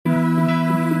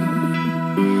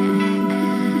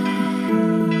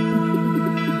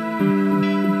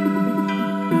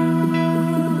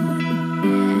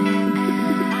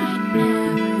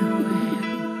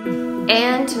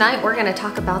tonight we're gonna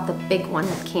talk about the big one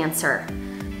with cancer.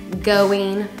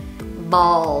 Going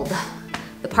bald.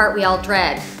 The part we all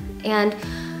dread. And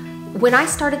when I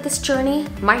started this journey,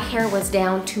 my hair was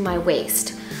down to my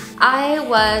waist. I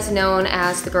was known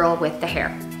as the girl with the hair.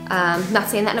 Not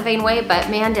saying that in a vain way, but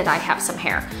man, did I have some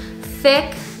hair.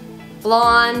 Thick,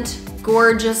 blonde,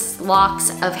 gorgeous locks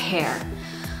of hair.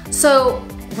 So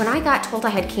when I got told I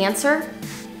had cancer,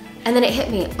 and then it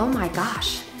hit me, oh my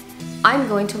gosh, I'm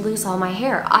going to lose all my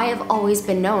hair. I have always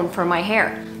been known for my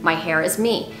hair. My hair is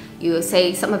me. You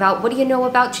say something about, what do you know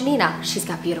about Janina? She's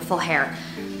got beautiful hair.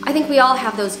 I think we all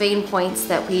have those vein points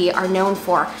that we are known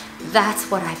for.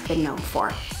 That's what I've been known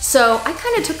for. So I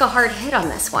kind of took a hard hit on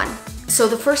this one. So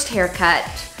the first haircut,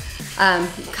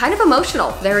 kind of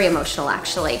emotional, very emotional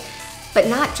actually, but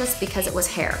not just because it was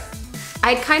hair.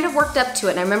 I'd kind of worked up to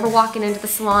it, and I remember walking into the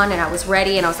salon and I was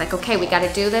ready and I was like, okay, we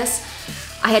gotta do this.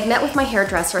 I had met with my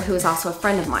hairdresser, who is also a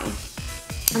friend of mine,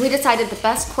 and we decided the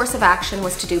best course of action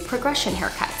was to do progression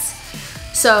haircuts.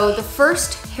 So the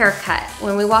first haircut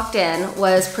when we walked in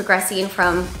was progressing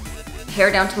from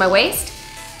hair down to my waist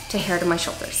to hair to my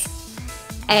shoulders.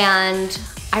 And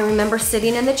I remember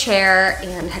sitting in the chair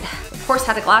and had, of course,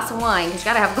 had a glass of wine, because you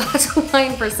gotta have a glass of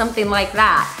wine for something like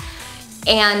that.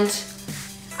 And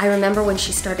I remember when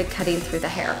she started cutting through the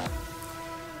hair.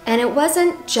 And it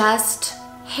wasn't just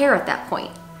hair at that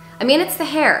point. I mean, it's the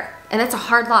hair, and that's a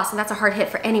hard loss, and that's a hard hit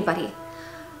for anybody.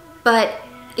 But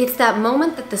it's that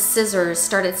moment that the scissors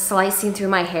started slicing through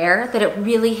my hair that it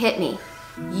really hit me.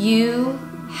 You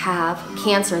have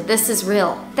cancer. This is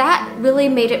real. That really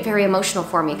made it very emotional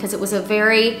for me, because it was a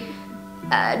very,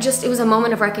 it was a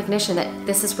moment of recognition that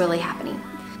this is really happening.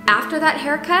 After that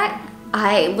haircut,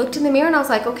 I looked in the mirror and I was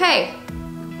like, okay,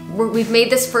 we've made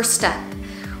this first step.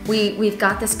 We've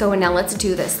got this going now. Let's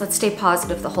do this. Let's stay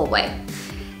positive the whole way.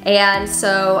 And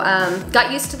so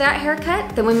got used to that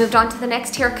haircut. Then we moved on to the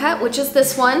next haircut, which is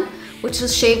this one, which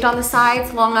was shaved on the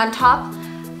sides, long on top.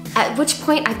 At which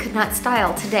point I could not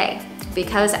style today,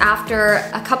 because after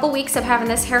a couple weeks of having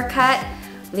this haircut,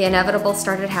 the inevitable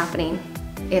started happening.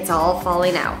 It's all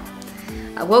falling out.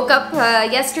 I woke up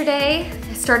yesterday,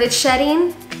 started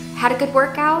shedding, had a good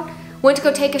workout, went to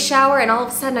go take a shower, and all of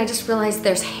a sudden I just realized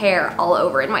there's hair all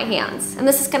over in my hands. And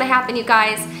this is gonna happen, you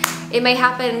guys. It may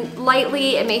happen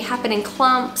lightly, it may happen in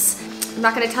clumps. I'm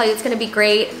not gonna tell you it's gonna be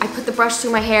great. I put the brush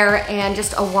through my hair and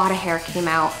just a wad of hair came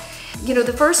out. You know,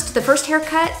 the first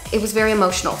haircut, it was very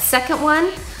emotional. Second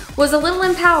one was a little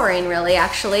empowering, really,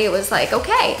 actually. It was like,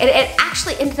 okay. It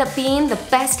actually ended up being the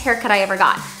best haircut I ever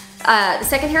got. The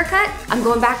second haircut, I'm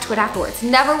going back to it afterwards.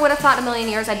 Never would have thought in a million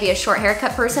years I'd be a short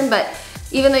haircut person, but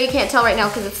even though you can't tell right now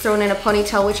because it's thrown in a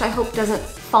ponytail, which I hope doesn't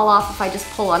fall off if I just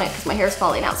pull on it, because my hair's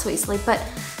falling out so easily, but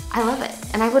I love it,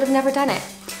 and I would have never done it.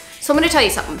 So I'm gonna tell you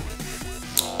something.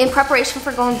 In preparation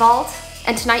for going bald,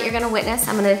 and tonight you're gonna witness,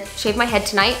 I'm gonna shave my head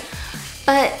tonight,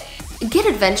 but get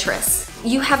adventurous.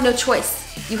 You have no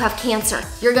choice. You have cancer.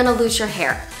 You're gonna lose your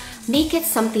hair. Make it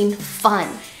something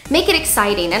fun. Make it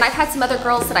exciting. And I've had some other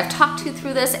girls that I've talked to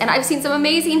through this, and I've seen some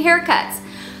amazing haircuts.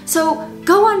 So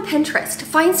go on Pinterest,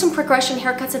 find some progression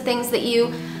haircuts of things that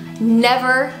you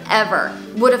never ever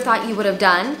would have thought you would have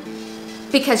done,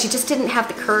 because you just didn't have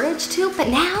the courage to. But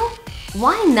now,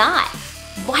 why not?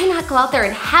 Why not go out there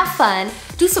and have fun,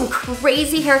 do some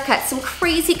crazy haircuts, some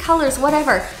crazy colors,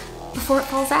 whatever, before it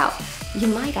falls out. You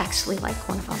might actually like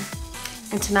one of them.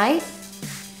 And tonight,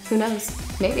 who knows,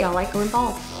 maybe I'll like going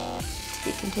bald. To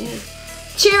be continued.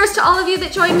 Cheers to all of you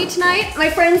that joined me tonight. My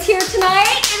friends here tonight,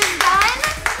 it is done.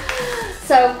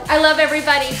 So I love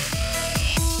everybody.